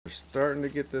Starting to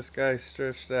get this guy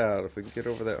stretched out. If we can get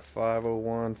over that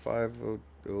 501, 50,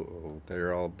 oh,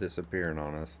 they're all disappearing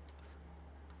on us.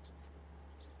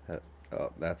 Oh,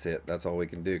 that's it. That's all we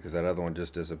can do because that other one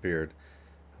just disappeared.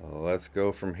 Let's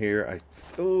go from here.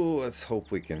 Let's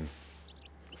hope we can.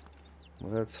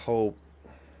 Let's hope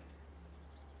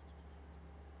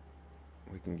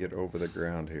we can get over the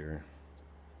ground here.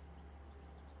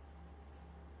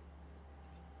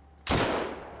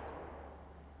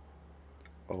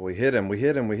 Oh, we hit him. We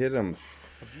hit him. We hit him.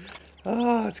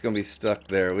 Ah, it's going to be stuck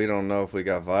there. We don't know if we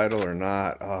got vital or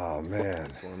not. Oh, man.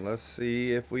 Let's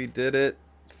see if we did it.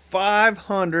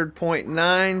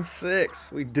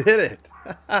 500.96. We did it.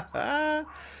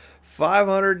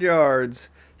 500 yards.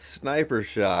 Sniper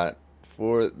shot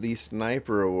for the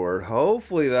sniper award.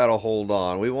 Hopefully that'll hold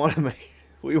on. We want to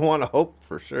hope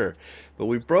for sure. But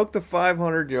we broke the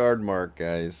 500 yard mark,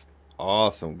 guys.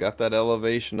 Awesome. Got that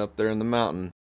elevation up there in the mountain.